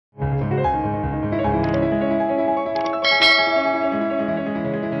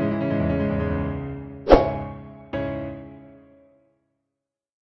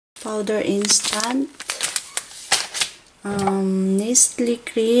powder instant, Nestle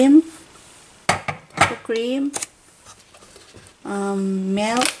cream,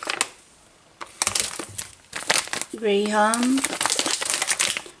 milk, graham,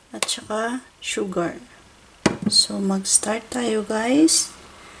 at saka sugar. So, mag-start tayo guys.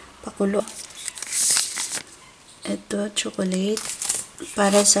 Pakulo. Ito, chocolate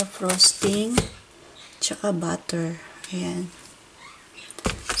para sa frosting, tsaka butter. Ayan.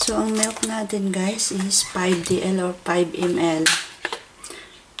 So, ang milk natin guys is 5 dl or 5 ml.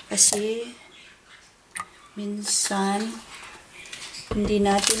 Kasi, minsan, hindi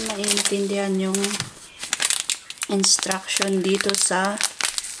natin maintindihan yung instruction dito sa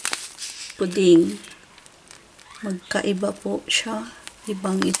pudding. Magkaiba po siya.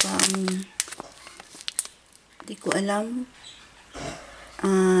 Ibang-ibang, hindi ko alam.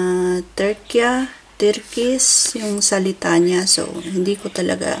 Turkish yung salita niya. So, hindi ko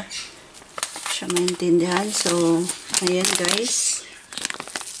talaga siya maintindihan. So, ayan guys.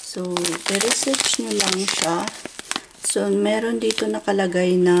 So, i-research nyo lang siya. So, meron dito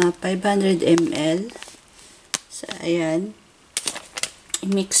nakalagay na 500 ml. So, ayan.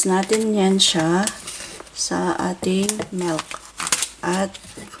 I-mix natin yan siya sa ating milk at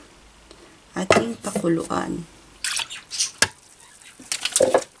ating pakuluan.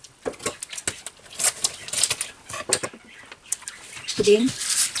 Pudding.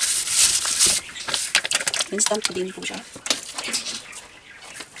 Instant pudding po siya.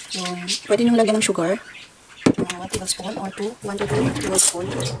 So, pwede nyo lagyan ng sugar. 1 tablespoon or 1 to 2 tablespoon.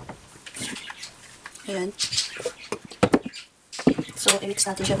 Ayan. So, i-mix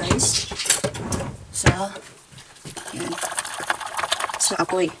natin siya guys. Ayan. Sa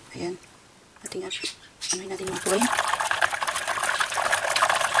apoy. Ayan. Ano natin yung apoy.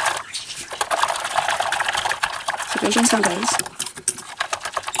 So, patience lang guys.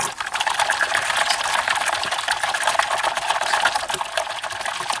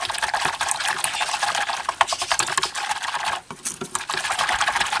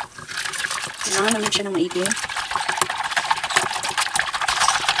 Kailangan naman siya ng maigi.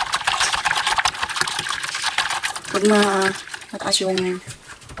 Huwag mataas yung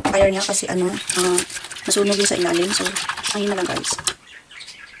fire niya kasi masunog yung sa ilalim. So, mahina lang guys.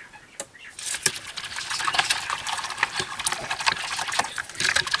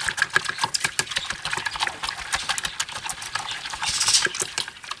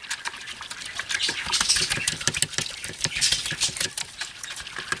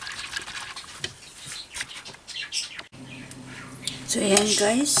 So, ayan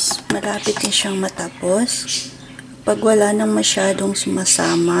guys. Malapit na siyang matapos. Pag wala nang masyadong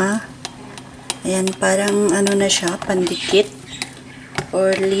sumasama, ayan, parang ano na siya, pandikit.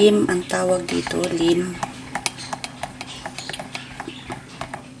 Or lim, ang tawag dito, lim.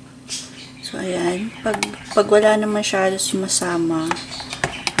 So, ayan. Pag wala nang masyadong sumasama,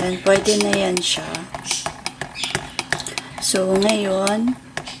 ayan, pwede na yan siya. So, ngayon,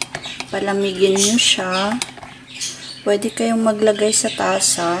 palamigin nyo siya. Pwede kayong maglagay sa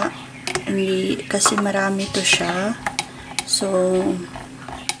tasa. Hindi, kasi marami to siya. So,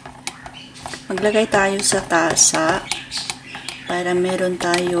 maglagay tayo sa tasa para meron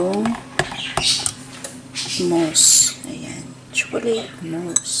tayong mousse. Ayan. Chocolate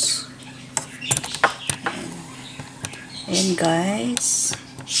mousse. Ayan. Ayan guys.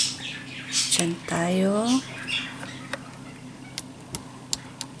 Diyan tayo.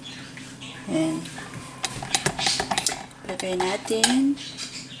 Ayan. Lagay natin.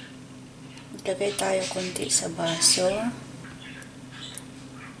 Lagay tayo konti sa baso.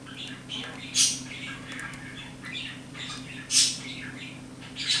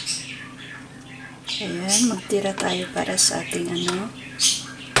 Ayan, magtira tayo para sa ating ano.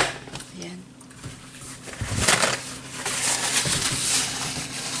 Ayan.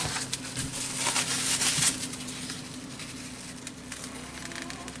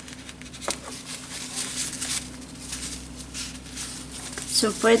 So,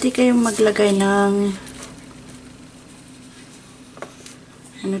 pwede kayong maglagay ng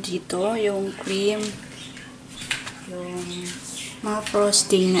ano dito, yung cream, yung mga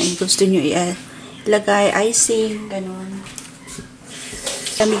frosting na gusto nyo ilagay, icing, ganun.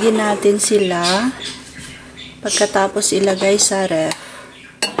 Lamigin natin sila pagkatapos ilagay sa ref.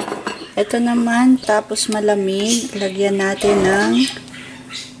 Ito naman, tapos malamig, lagyan natin ng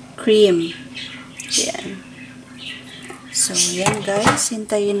cream. Yan. So, yan guys.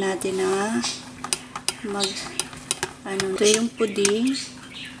 Hintayin natin na ito yung pudding.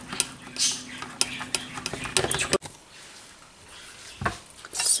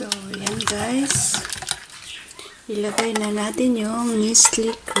 So, yan guys. Ilagay na natin yung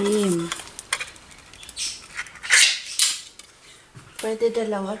Nestle cream. Pwede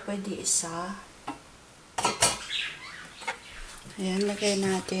dalawa, pwede isa. Ayan, lagay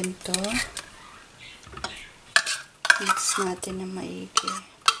natin to. Mix natin na maigi.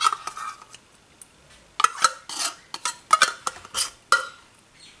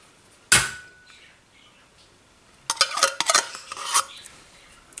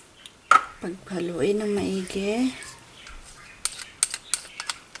 Pagpaluin ng maigi.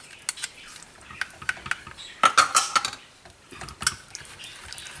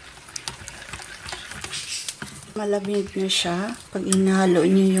 Malamig na siya pag inahalo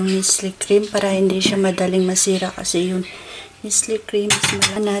niyo yung Nestle cream para hindi siya madaling masira kasi yung Nestle cream is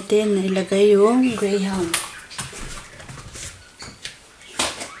mala natin na ilagay yung graham.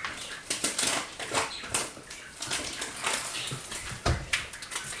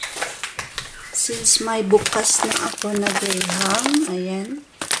 Since may bukas na ako na graham, ayan,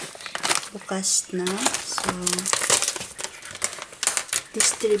 bukas na, so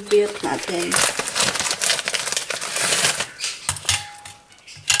distribute natin.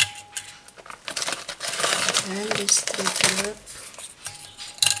 Ayan, distribute.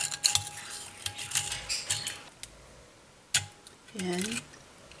 Ayan.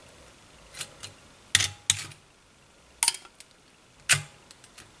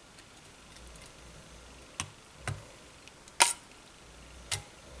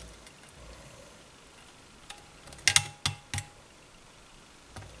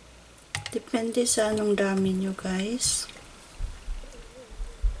 Depende sa anong dami nyo, guys.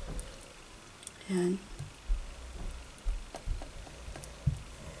 Ayan.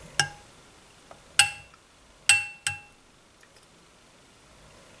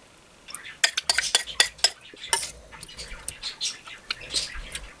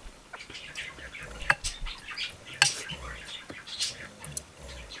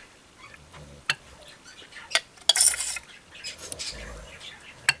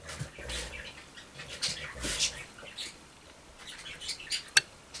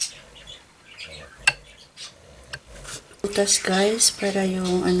 Butas, guys, para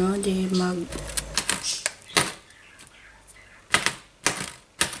yung ano, di mag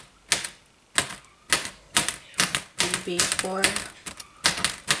vapor.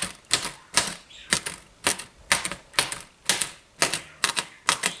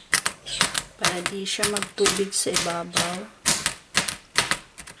 Para di siya magtubig sa ibabaw.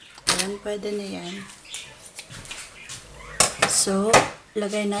 Ayan, pwede na yan. So,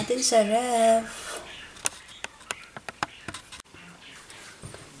 lagay natin sa ref.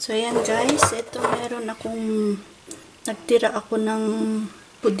 So, ayan guys, ito meron akong nagtira ako ng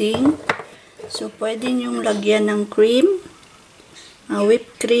pudding. So, pwede nyong lagyan ng cream,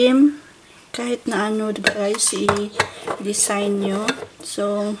 whipped cream, kahit na ano guys, i-design nyo.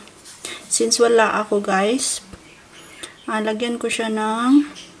 So, since wala ako guys, lagyan ko siya ng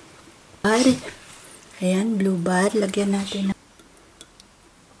bar. Ayan, blue bar. Lagyan natin ng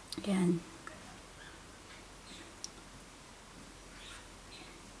ayan.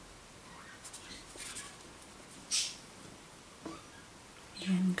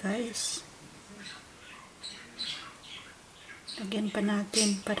 Ayan guys. Lagyan pa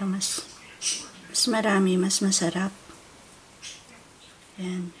natin para mas marami, mas masarap.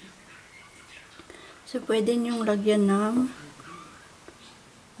 Ayan. So, pwede nyong lagyan ng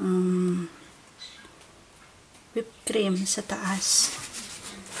whipped cream sa taas.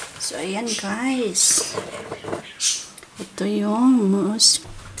 So, ayan guys. Ito yung mousse.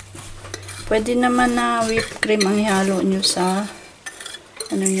 Pwede naman na whipped cream ang ihalo nyo sa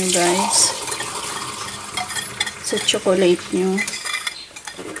ano nyo guys, sa chocolate nyo.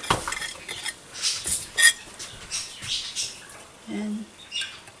 Ayan.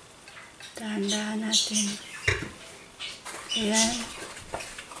 Dahan-dahan natin. Ayan.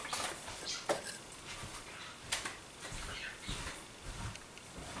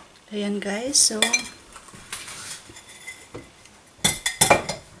 Ayan guys, so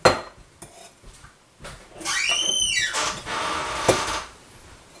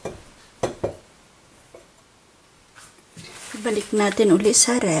balik natin uli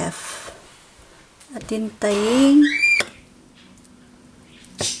sa ref at hintayin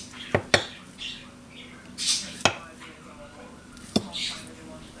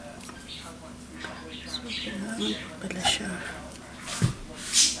pala siya.